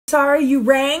Sorry, you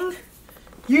rang?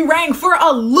 You rang for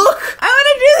a look? I want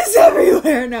to do this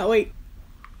everywhere. No, wait.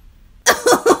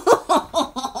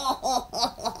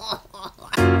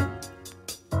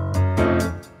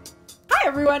 Hi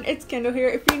everyone, it's Kendall here.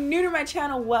 If you're new to my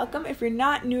channel, welcome. If you're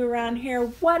not new around here,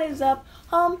 what is up?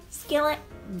 Home skillet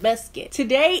biscuit.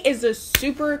 Today is a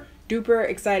super duper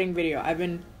exciting video. I've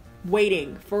been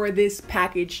waiting for this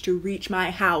package to reach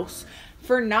my house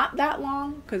for not that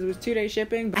long because it was 2-day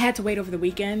shipping. I had to wait over the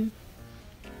weekend.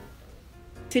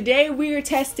 Today we are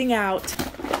testing out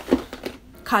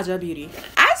Kaja Beauty.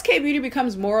 As KBeauty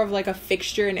becomes more of like a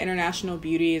fixture in international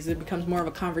beauty, as it becomes more of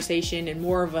a conversation and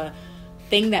more of a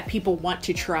thing that people want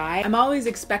to try, I'm always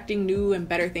expecting new and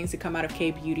better things to come out of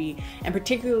KBeauty, and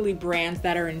particularly brands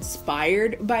that are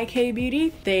inspired by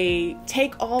KBeauty. They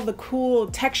take all the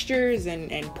cool textures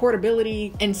and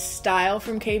portability and style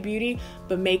from KBeauty,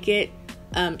 but make it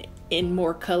in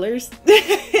more colors,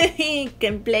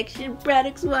 complexion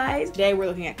products wise. Today we're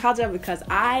looking at Kaja because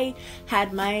I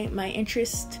had my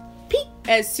interest peaked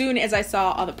as soon as I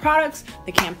saw all the products,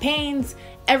 the campaigns,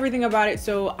 everything about it.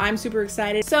 So I'm super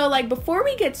excited. So like before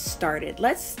we get started,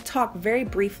 let's talk very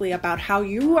briefly about how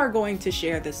you are going to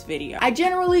share this video. I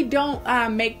generally don't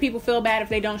make people feel bad if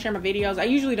they don't share my videos. I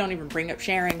usually don't even bring up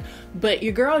sharing, but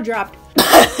your girl dropped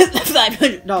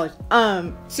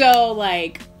 $500. So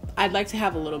like, I'd like to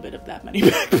have a little bit of that money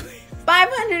back, please.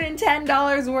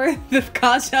 $510 worth of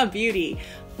Kaja Beauty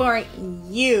for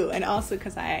you, and also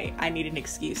because I need an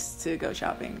excuse to go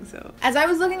shopping. So as I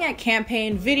was looking at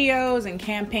campaign videos and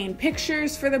campaign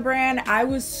pictures for the brand, I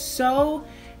was so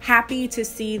happy to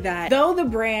see that though the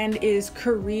brand is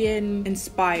Korean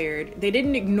inspired, they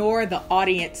didn't ignore the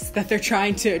audience that they're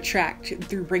trying to attract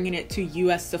through bringing it to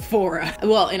US Sephora.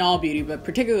 Well, in all beauty, but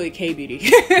particularly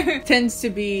KBeauty tends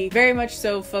to be very much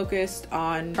so focused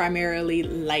on primarily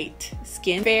light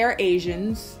skin, fair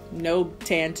Asians, no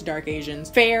tan to dark Asians,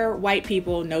 fair white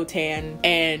people, no tan,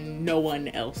 and no one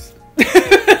else.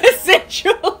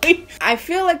 Essentially, I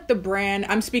feel like the brand,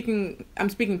 I'm speaking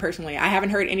personally. I haven't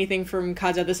heard anything from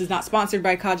Kaja. This is not sponsored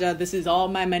by Kaja. This is all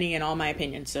my money and all my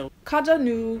opinion. So Kaja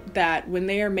knew that when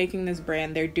they are making this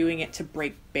brand, they're doing it to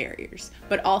break barriers,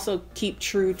 but also keep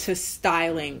true to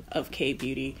styling of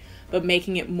KBeauty, but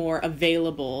making it more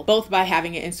available, both by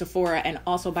having it in Sephora and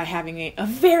also by having a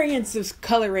variance of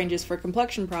color ranges for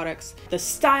complexion products. The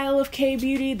style of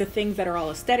KBeauty, the things that are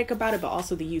all aesthetic about it, but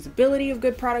also the usability of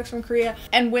good products from Korea.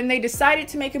 And when they decided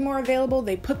to make it more available,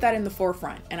 they put that in the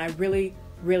forefront, and I really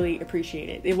appreciate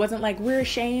it. It wasn't like we're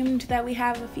ashamed that we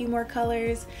have a few more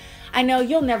colors. I know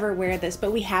you'll never wear this,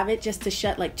 but we have it just to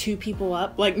shut like 2 people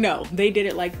up. Like, no, they did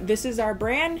it like, this is our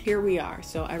brand, here we are.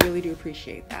 So I really do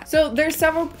appreciate that. So there's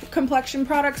several complexion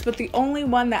products, but the only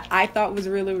one that I thought was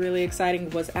really exciting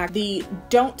was the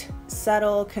Don't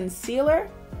Settle Concealer.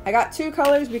 I got 2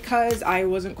 colors because I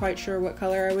wasn't quite sure what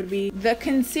color I would be. The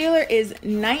concealer is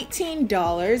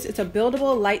 $19. It's a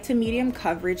buildable light to medium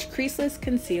coverage creaseless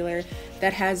concealer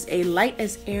that has a light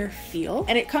as air feel,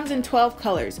 and it comes in 12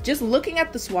 colors. Just looking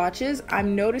at the swatches,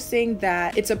 I'm noticing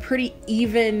that it's a pretty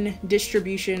even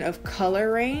distribution of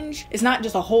color range. It's not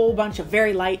just a whole bunch of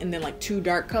very light and then like 2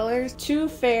 dark colors. 2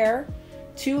 fair,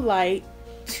 2 light,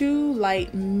 2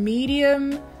 light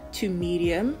medium to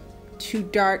medium, 2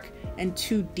 dark, and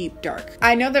 2 deep dark.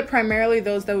 I know that primarily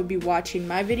those that would be watching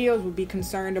my videos would be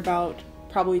concerned about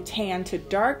probably tan to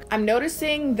dark. I'm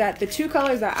noticing that the 2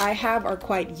 colors that I have are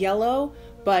quite yellow,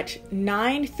 but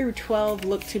 9 through 12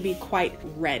 look to be quite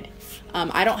red.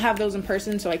 I don't have those in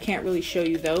person, so I can't really show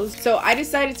you those. So I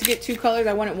decided to get 2 colors.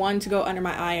 I wanted one to go under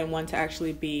my eye and one to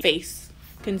actually be face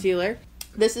concealer.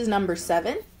 This is number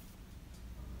 7.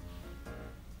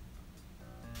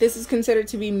 This is considered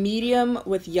to be medium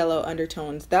with yellow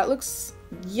undertones. That looks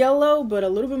yellow, but a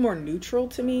little bit more neutral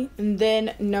to me. And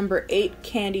then number 8,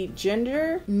 Candied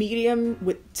Ginger,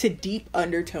 medium to deep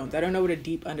undertones. I don't know what a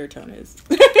deep undertone is.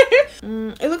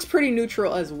 It looks pretty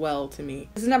neutral as well to me.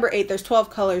 This is number 8. There's 12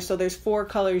 colors, so there's 4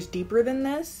 colors deeper than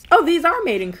this. Oh, these are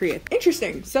made in Korea.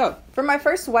 Interesting. So for my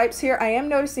first wipes here, I am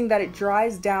noticing that it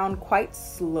dries down quite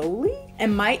slowly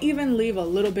and might even leave a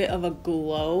little bit of a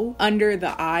glow under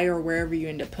the eye or wherever you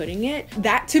end up putting it.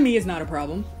 That to me is not a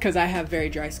problem because I have very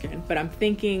dry skin, but I'm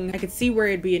thinking I could see where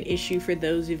it'd be an issue for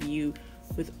those of you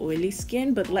with oily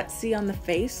skin, but let's see on the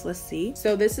face. Let's see.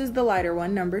 So this is the lighter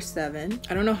one, number 7.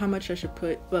 I don't know how much I should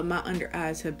put, but my under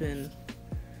eyes have been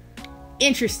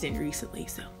interesting recently.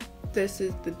 So this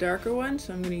is the darker one,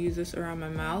 so I'm gonna use this around my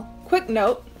mouth. Quick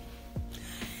note.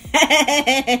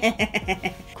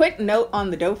 Quick note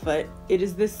on the doe foot. It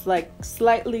is this like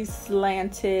slightly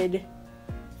slanted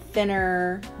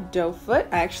thinner doe foot.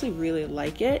 I actually really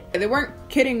like it. They weren't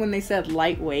kidding when they said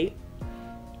lightweight.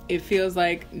 It feels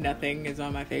like nothing is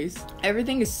on my face.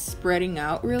 Everything is spreading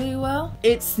out really well.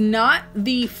 It's not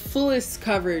the fullest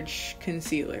coverage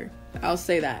concealer, I'll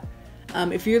say that.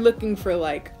 If you're looking for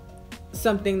like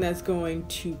something that's going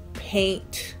to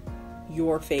paint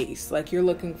your face, like you're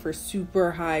looking for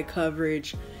super high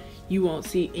coverage, you won't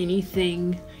see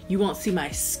anything. You won't see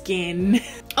my skin.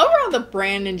 Overall, the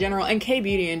brand in general and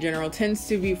KBeauty in general tends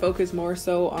to be focused more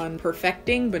so on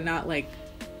perfecting, but not like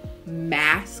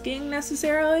masking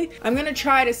necessarily. I'm gonna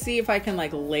try to see if I can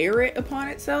like layer it upon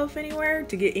itself anywhere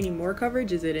to get any more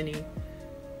coverage. Is it in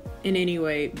any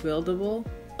way buildable?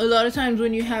 A lot of times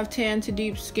when you have tan to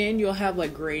deep skin, you'll have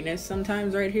like grayness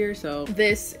sometimes right here. So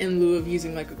this in lieu of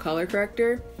using like a color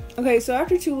corrector. Okay, so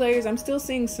after 2 layers, I'm still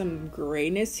seeing some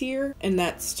grayness here, and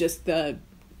that's just the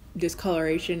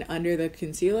discoloration under the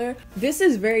concealer. This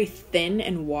is very thin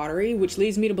and watery, which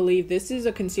leads me to believe this is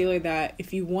a concealer that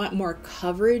if you want more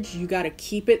coverage, you got to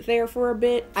keep it there for a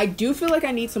bit. I do feel like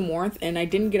I need some warmth, and I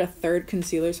didn't get a third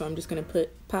concealer, so I'm just gonna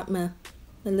pop my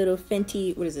little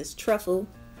Fenty, what is this, truffle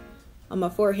on my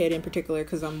forehead in particular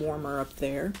because I'm warmer up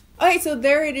there. Okay, so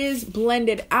there it is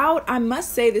blended out. I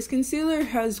must say this concealer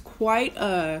has quite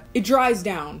it dries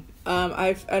down.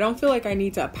 I don't feel like I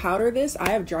need to powder this. I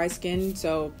have dry skin,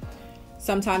 so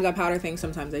sometimes I powder things,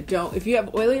 sometimes I don't. If you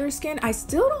have oilier skin, I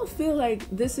still don't feel like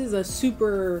this is a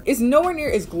super, it's nowhere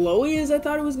near as glowy as I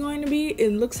thought it was going to be.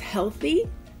 It looks healthy,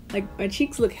 like my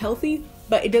cheeks look healthy,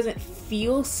 but it doesn't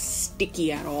feel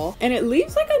sticky at all. And it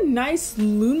leaves like a nice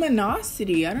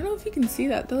luminosity. I don't know if you can see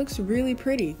that. That looks really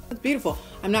pretty. That's beautiful.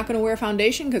 I'm not gonna wear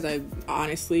foundation because I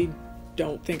honestly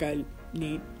don't think I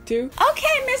need to.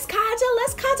 Okay, Miss Kaja,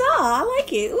 let's Kaja. I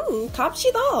like it. Ooh,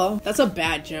 kapshida. That's a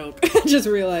bad joke. I just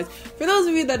realized. For those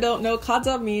of you that don't know,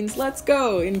 Kaja means let's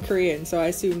go in Korean. So I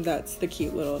assume that's the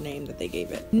cute little name that they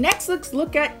gave it. Next, let's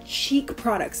look at cheek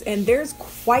products. And there's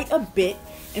quite a bit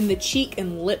in the cheek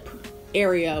and lip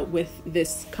area with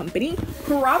this company.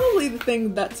 Probably the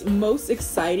thing that's most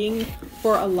exciting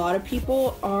for a lot of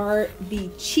people are the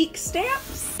cheek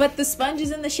stamps. But the sponge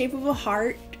is in the shape of a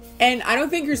heart. And I don't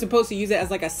think you're supposed to use it as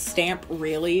like a stamp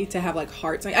really to have like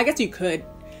hearts. I guess you could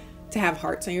to have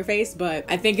hearts on your face, but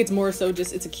I think it's more so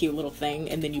just it's a cute little thing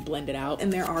and then you blend it out.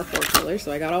 And there are 4 colors,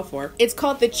 so I got all 4. It's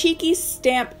called the Cheeky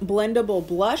Stamp Blendable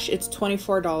Blush. It's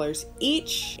 $24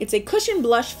 each. It's a cushion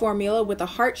blush formula with a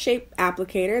heart-shaped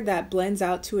applicator that blends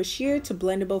out to a sheer to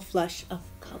blendable flush of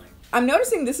color. I'm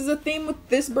noticing this is a theme with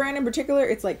this brand in particular.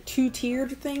 It's like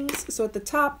 2-tiered things. So at the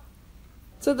top,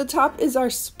 is our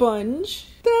sponge.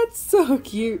 That's so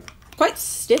cute. Quite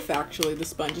stiff actually, the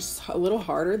sponge is a little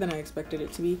harder than I expected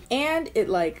it to be. And it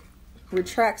like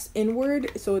retracts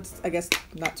inward, so it's, I guess,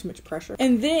 not too much pressure.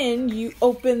 And then you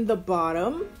open the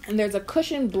bottom and there's a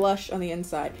cushion blush on the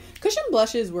inside. Cushion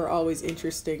blushes were always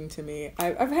interesting to me.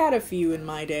 I've had a few in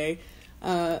my day.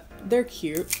 They're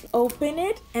cute. Open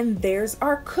it and there's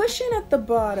our cushion at the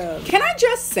bottom. Can I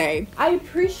just say, I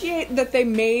appreciate that they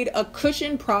made a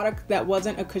cushion product that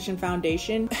wasn't a cushion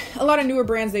foundation. A lot of newer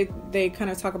brands, they kind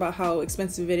of talk about how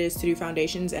expensive it is to do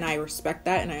foundations, and I respect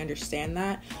that and I understand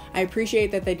that. I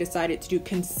appreciate that they decided to do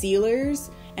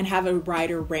concealers and have a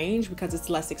wider range because it's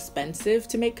less expensive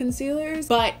to make concealers,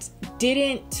 but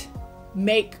didn't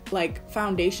make like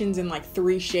foundations in like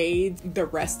 3 shades. The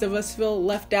rest of us feel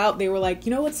left out. They were like,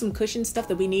 you know what's some cushion stuff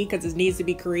that we need because it needs to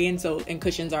be Korean. So, and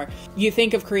cushions are, you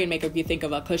think of Korean makeup, you think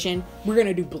of a cushion. We're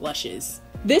gonna do blushes.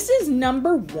 This is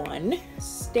number 1.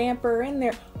 Stamper in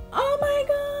there. Oh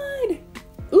my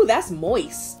god. Ooh, that's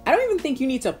moist. I don't even think you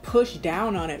need to push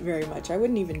down on it very much. I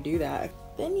wouldn't even do that.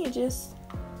 Then you just,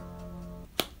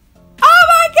 oh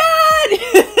my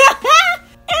god.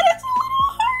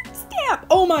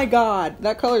 Oh my god,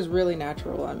 that color is really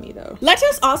natural on me though. Let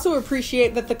us also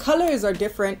appreciate that the colors are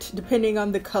different depending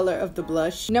on the color of the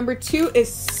blush. Number 2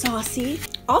 is Saucy.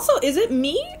 Also, is it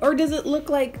me or does it look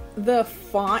like the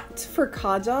font for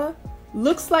Kaja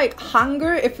looks like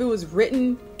Hangul if it was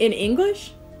written in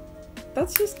English?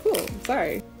 That's just cool.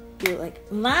 Sorry. You're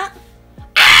like, ma?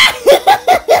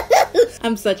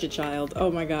 I'm such a child.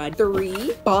 Oh my god.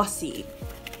 3, Bossy.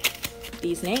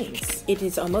 These names. It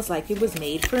is almost like it was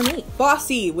made for me.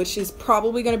 Bossy, which is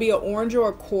probably gonna be an orange or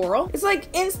a coral. It's like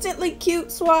instantly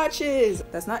cute swatches.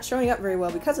 That's not showing up very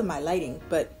well because of my lighting,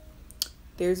 but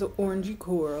there's an orangey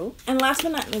coral. And last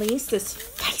but not least, this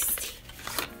feisty.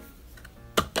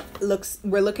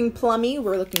 We're looking plummy,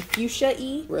 we're looking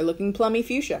fuchsia-y, we're looking plummy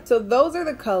fuchsia. So those are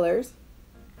the colors.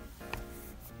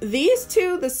 These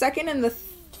 2, the second and the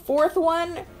 4th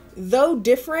one, though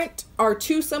different, are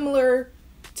 2 similar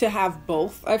to have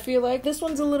both, I feel like. This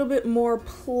one's a little bit more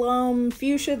plum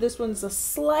fuchsia. This one's a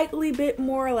slightly bit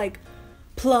more like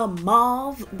plum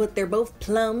mauve, but they're both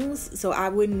plums, so I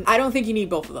don't think you need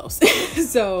both of those.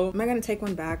 So am I gonna take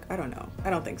one back? I don't know. I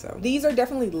don't think so. These are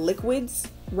definitely liquids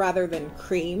rather than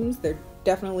creams. They're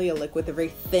definitely a liquid. They're very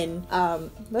thin.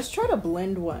 Let's try to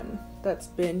blend one that's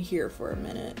been here for a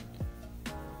minute.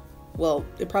 Well,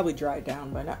 it probably dried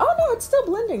down by now. Oh no, it's still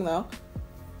blending though.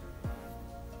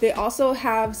 They also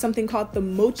have something called the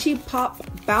Mochi Pop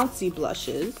Bouncy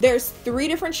Blushes. There's 3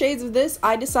 different shades of this.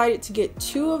 I decided to get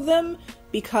 2 of them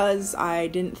because I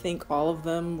didn't think all of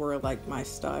them were like my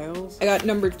styles. I got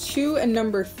number 2 and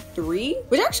number 3,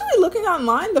 which actually looking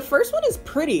online, the first one is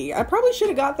pretty. I probably should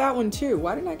have got that one too.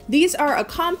 Why didn't I? These are a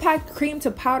compact cream to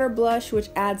powder blush, which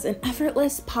adds an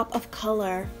effortless pop of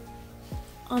color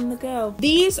on the go.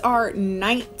 These are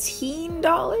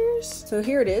 $19. So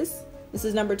here it is. This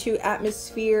is number 2,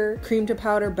 Atmosphere Cream to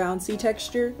Powder Bouncy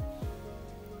Texture.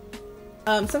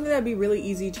 Something that'd be really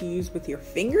easy to use with your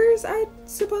fingers, I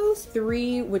suppose.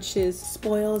 3, which is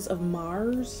Spoils of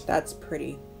Mars. That's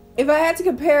pretty. If I had to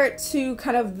compare it to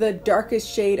kind of the darkest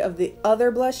shade of the other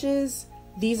blushes,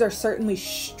 these are certainly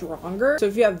stronger. So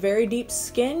if you have very deep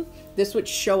skin, this would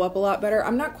show up a lot better.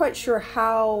 I'm not quite sure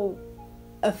how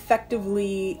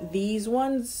effectively these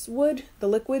ones would, the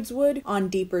liquids would, on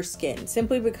deeper skin,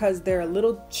 simply because they're a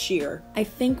little sheer. I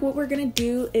think what we're gonna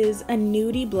do is a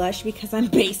nudie blush because I'm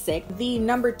basic. The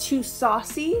number 2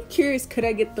 Saucy. Curious, could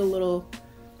I get the little...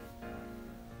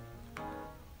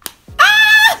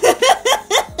 Ah!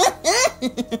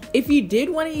 If you did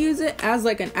want to use it as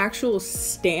like an actual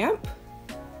stamp,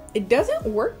 it doesn't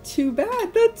work too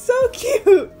bad. That's so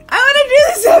cute. I want to do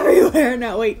this everywhere.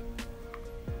 Now wait.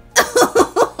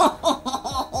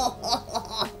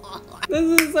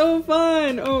 This is so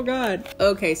fun. Oh god.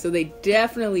 Okay, so they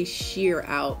definitely sheer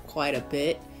out quite a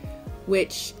bit,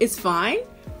 which is fine,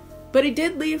 but it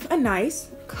did leave a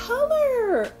nice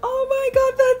color. Oh my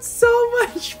god, that's so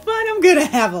much fun. I'm gonna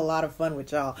have a lot of fun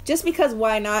with y'all. Just because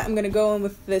why not? I'm gonna go in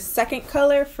with the second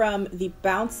color from the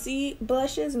Bouncy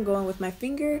blushes. I'm going with my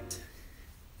finger.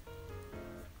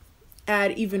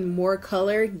 Add even more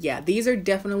color. Yeah, these are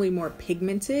definitely more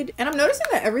pigmented, and I'm noticing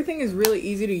that everything is really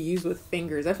easy to use with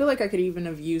fingers. I feel like I could even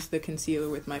have used the concealer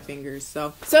with my fingers.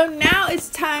 So now it's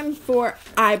time for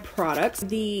eye products.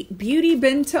 The Beauty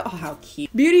Bento, oh how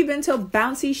cute, Beauty Bento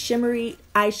Bouncy Shimmery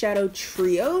Eyeshadow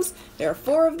Trios. There are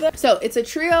 4 of them. So it's a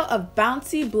trio of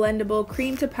bouncy blendable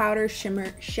cream to powder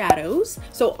shimmer shadows.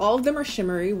 So all of them are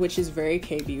shimmery, which is very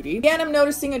KBeauty. Again, I'm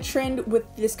noticing a trend with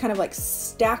this kind of like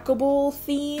stackable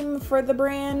theme for the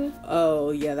brand.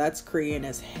 Oh yeah, that's Korean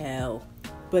as hell.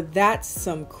 But that's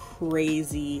some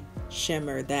crazy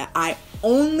shimmer that I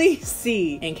only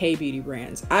see in KBeauty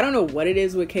brands. I don't know what it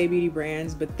is with KBeauty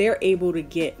brands, but they're able to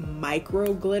get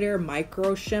micro glitter,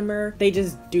 micro shimmer. They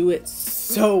just do it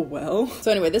so well. So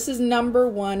anyway, this is number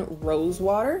 1 Rose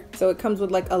Water. So it comes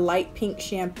with like a light pink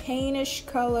champagne-ish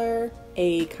color,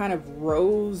 a kind of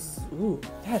rose, ooh,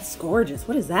 that's gorgeous.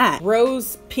 What is that?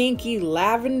 Rose pinky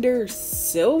lavender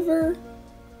silver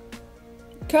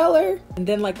color, and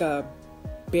then like a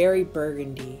berry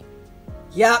burgundy.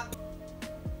 Yup.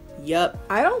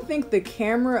 I don't think the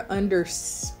camera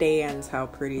understands how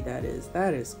pretty that is.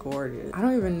 That is gorgeous. I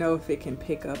don't even know if it can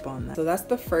pick up on that. So that's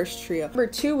the first trio. Number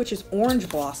 2, which is Orange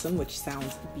Blossom, which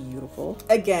sounds beautiful.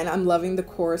 Again, I'm loving the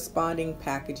corresponding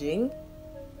packaging.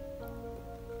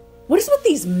 What is with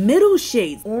these middle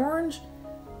shades? Orange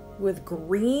with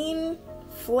green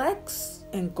flecks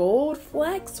and gold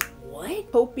flecks.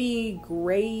 What? Taupey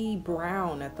gray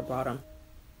brown at the bottom.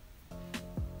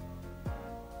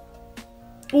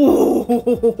 Ooh,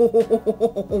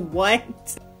 what?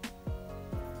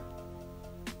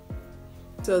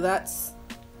 So that's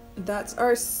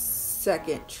our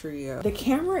second trio. The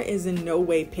camera is in no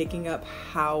way picking up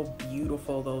how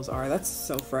beautiful those are. That's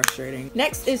so frustrating.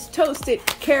 Next is Toasted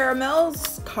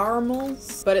Caramels,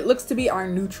 but it looks to be our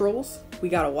neutrals. We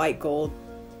got a white gold,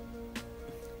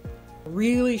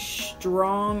 really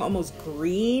strong, almost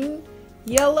green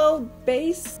yellow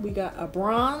base. We got a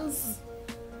bronze,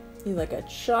 like a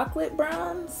chocolate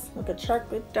bronze, like a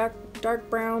chocolate dark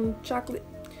brown chocolate.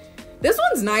 This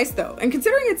one's nice though, and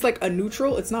considering it's like a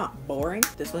neutral, it's not boring.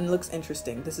 This one looks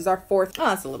interesting. This is our 4th. Oh,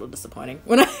 that's a little disappointing.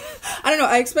 When I don't know,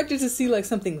 I expected to see like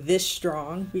something this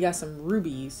strong. We got some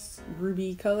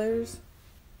ruby colors.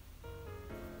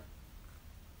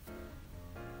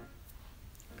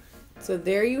 So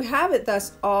there you have it.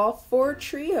 That's all 4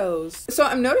 trios. So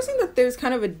I'm noticing that there's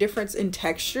kind of a difference in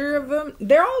texture of them.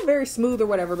 They're all very smooth or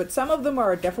whatever, but some of them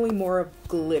are definitely more of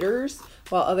glitters,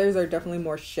 while others are definitely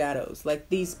more shadows. Like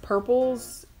these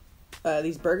purples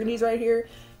these burgundies right here.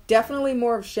 Definitely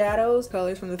more of shadows.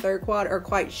 Colors from the third quad are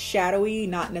quite shadowy,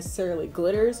 not necessarily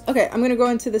glitters. Okay, I'm gonna go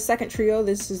into the second trio.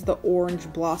 This is the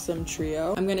Orange Blossom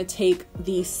Trio. I'm gonna take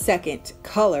the second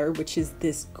color, which is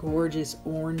this gorgeous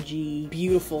orangey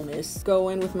beautifulness. Go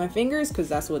in with my fingers, because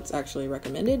that's what's actually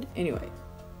recommended. Anyway.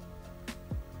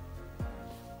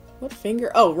 What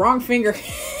finger? Oh, wrong finger.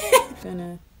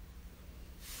 Gonna...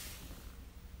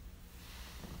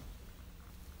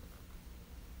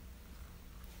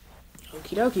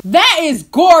 Okie dokie. That is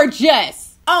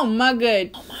gorgeous! Oh my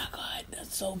god. Oh my god,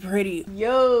 that's so pretty.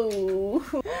 Yo.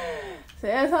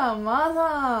 세상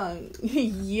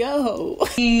Yo.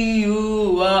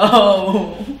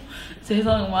 Wow.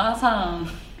 세상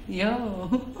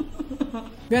Yo.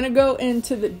 Gonna go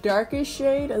into the darkest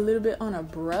shade a little bit on a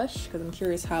brush, because I'm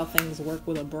curious how things work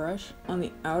with a brush on the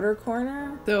outer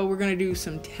corner. So we're gonna do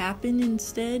some tapping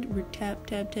instead. We're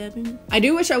tapping. I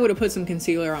do wish I would have put some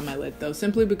concealer on my lid though,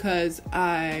 simply because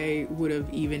I would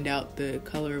have evened out the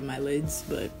color of my lids,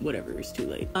 but whatever, it's too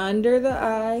late. Under the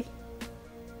eye.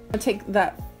 I'll take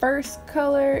that first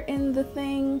color in the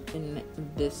thing in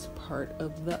this part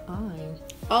of the eye.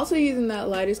 Also using that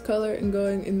lightest color and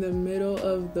going in the middle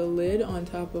of the lid on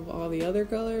top of all the other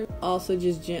color. Also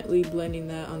just gently blending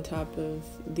that on top of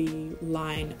the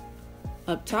line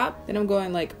up top. Then I'm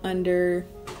going like under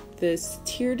this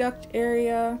tear duct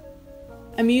area.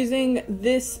 I'm using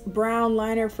this brown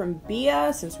liner from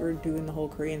Bia since we're doing the whole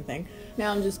Korean thing.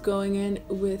 Now I'm just going in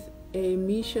with a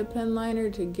Misha pen liner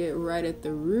to get right at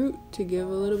the root to give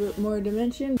a little bit more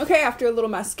dimension. Okay, after a little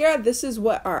mascara, this is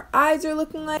what our eyes are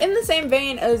looking like. In the same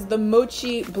vein as the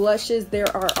Mochi blushes,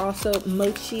 there are also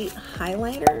Mochi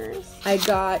highlighters. I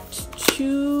got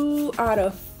 2 out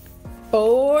of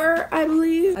 4, I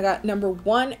believe. I got number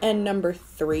 1 and number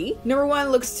 3. Number 1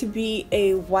 looks to be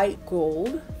a white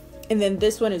gold. And then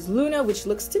this one is Luna, which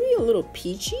looks to be a little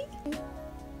peachy.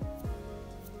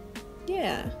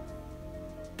 Yeah.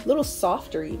 A little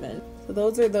softer even. So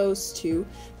those are those 2.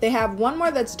 They have one more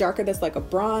that's darker that's like a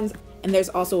bronze, and there's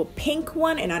also a pink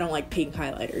one, and I don't like pink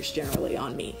highlighters generally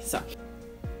on me, so.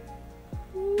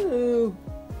 Ooh.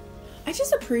 I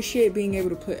just appreciate being able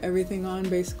to put everything on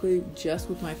basically just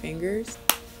with my fingers.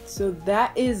 So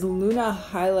that is Luna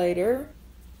highlighter.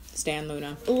 Stan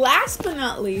Luna. Last but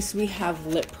not least, we have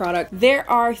lip product. There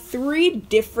are 3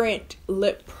 different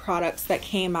lip products that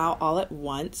came out all at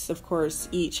once, of course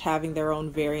each having their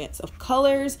own variants of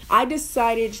colors. I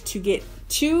decided to get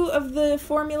 2 of the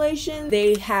formulations.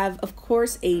 They have, of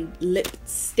course, a lip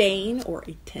stain or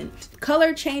a tint,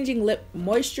 color changing lip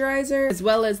moisturizer, as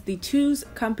well as the Two's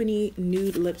Company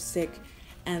nude lipstick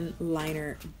and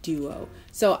liner duo.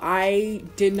 So I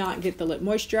did not get the lip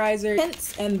moisturizer,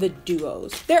 tints, and the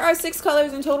duos. There are 6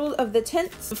 colors in total of the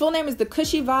tints. The full name is the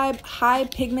Cushy Vibe High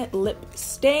Pigment Lip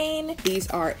Stain. These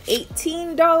are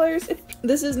 $18.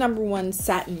 This is number 1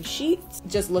 satin sheets.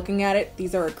 Just looking at it,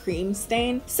 these are a cream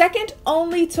stain. Second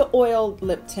only to oil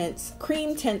lip tints.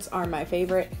 Cream tints are my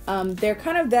favorite. They're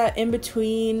kind of that in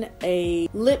between a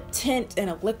lip tint and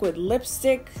a liquid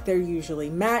lipstick. They're usually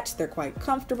matte. They're quite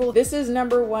comfortable. This is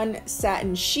number 1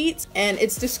 satin sheets, and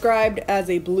it's described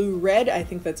as a blue red. I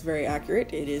think that's very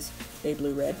accurate. It is a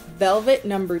blue red. Velvet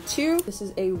number 2. This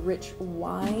is a rich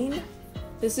wine.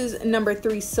 This is number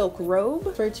 3 silk robe,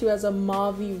 referred to as a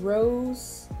mauve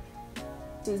rose.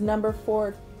 This is number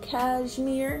 4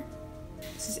 cashmere.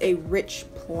 This is a rich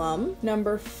plum.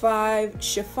 Number 5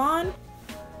 chiffon.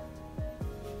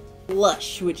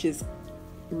 Blush, which is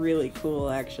really cool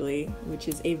actually, which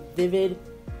is a vivid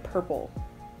purple.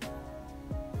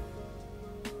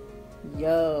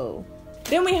 Yo.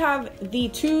 Then we have the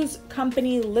Two's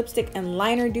Company lipstick and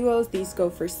liner duos. These go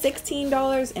for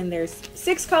 $16, and there's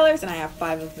 6 colors, and I have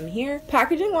 5 of them here.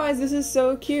 Packaging wise, this is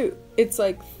so cute. It's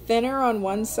like thinner on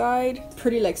one side,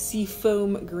 pretty like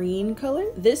seafoam green color.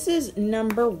 This is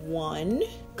number 1,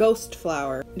 Ghost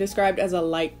Flower, described as a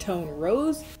light tone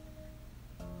rose.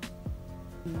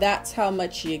 That's how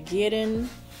much you're getting.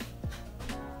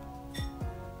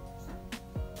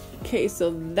 Okay,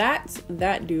 so that's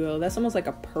that duo. That's almost like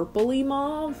a purpley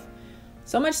mauve.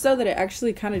 So much so that it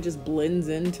actually kind of just blends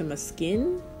into my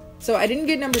skin. So I didn't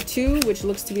get number 2, which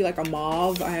looks to be like a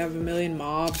mauve. I have a million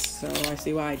mauves, so I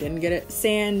see why I didn't get it.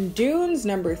 Sand Dunes,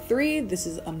 number 3. This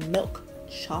is a milk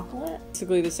chocolate.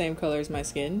 Basically the same color as my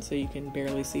skin, so you can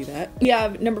barely see that. We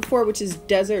have number 4, which is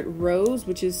Desert Rose,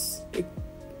 which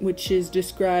is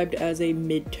described as a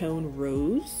mid-tone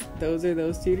rose. Those are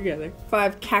those 2 together.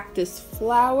 5 Cactus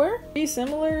Flower. Pretty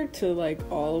similar to like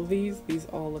all of these. These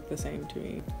all look the same to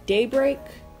me. Daybreak.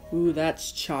 Ooh,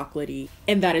 that's chocolatey.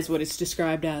 And that is what it's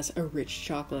described as, a rich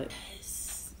chocolate.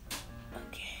 Yes.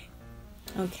 Okay.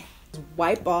 Okay.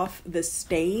 Wipe off the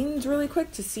stains really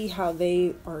quick to see how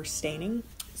they are staining.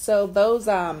 So those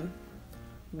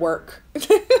work.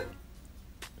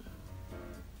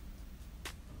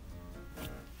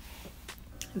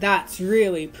 That's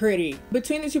really pretty.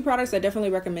 Between the two products, I definitely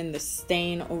recommend the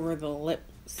stain over the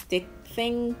lipstick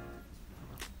thing.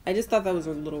 I just thought that was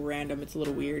a little random. It's a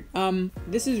little weird.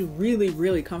 This is really,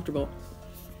 really comfortable.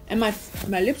 And my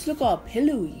lips look all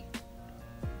pillowy.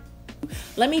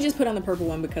 Let me just put on the purple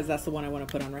one because that's the one I want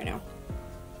to put on right now.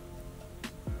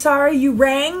 Sorry, you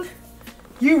rang?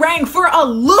 You rang for a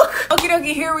look! Okie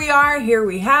dokie, here we are. Here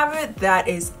we have it. That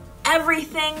is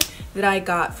everything that I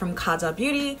got from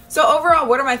KBeauty. So overall,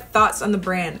 what are my thoughts on the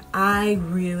brand? I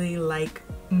really like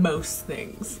most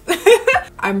things.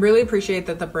 I really appreciate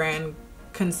that the brand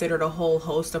considered a whole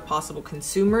host of possible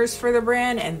consumers for the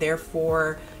brand and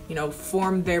therefore, you know,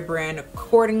 formed their brand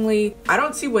accordingly. I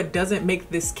don't see what doesn't make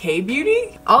this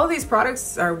KBeauty. All of these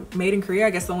products are made in Korea. I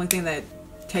guess the only thing that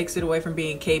takes it away from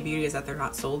being KBeauty is that they're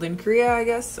not sold in Korea, I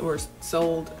guess, or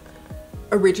sold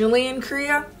originally in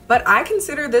Korea. But I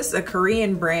consider this a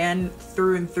Korean brand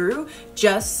through and through,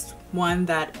 just one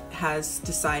that has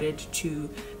decided to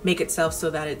make itself so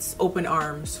that it's open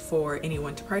arms for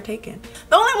anyone to partake in.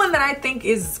 The only one that I think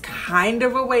is kind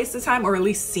of a waste of time, or at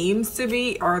least seems to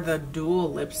be, are the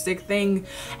dual lipstick thing.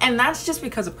 And that's just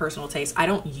because of personal taste. I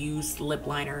don't use lip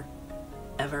liner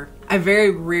ever. I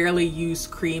very rarely use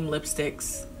cream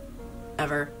lipsticks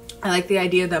ever. I like the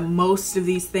idea that most of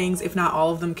these things, if not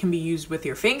all of them, can be used with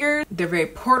your fingers. They're very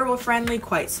portable friendly,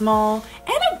 quite small,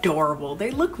 and adorable.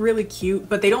 They look really cute,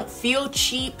 but they don't feel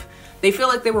cheap. They feel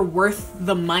like they were worth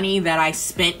the money that I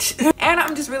spent. And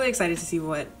I'm just really excited to see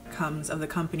what comes of the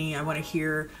company. I want to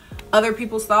hear other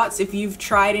people's thoughts. If you've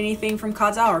tried anything from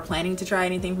Kaja or planning to try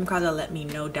anything from Kaja, let me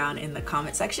know down in the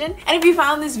comment section. And if you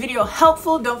found this video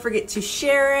helpful, don't forget to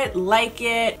share it, like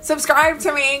it, subscribe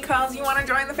to me because you want to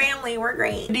join the family. We're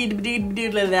great.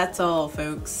 That's all,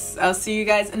 folks. I'll see you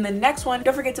guys in the next one.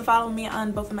 Don't forget to follow me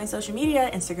on both of my social media,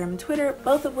 Instagram and Twitter,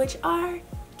 both of which are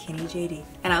KennieJD.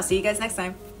 And I'll see you guys next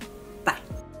time.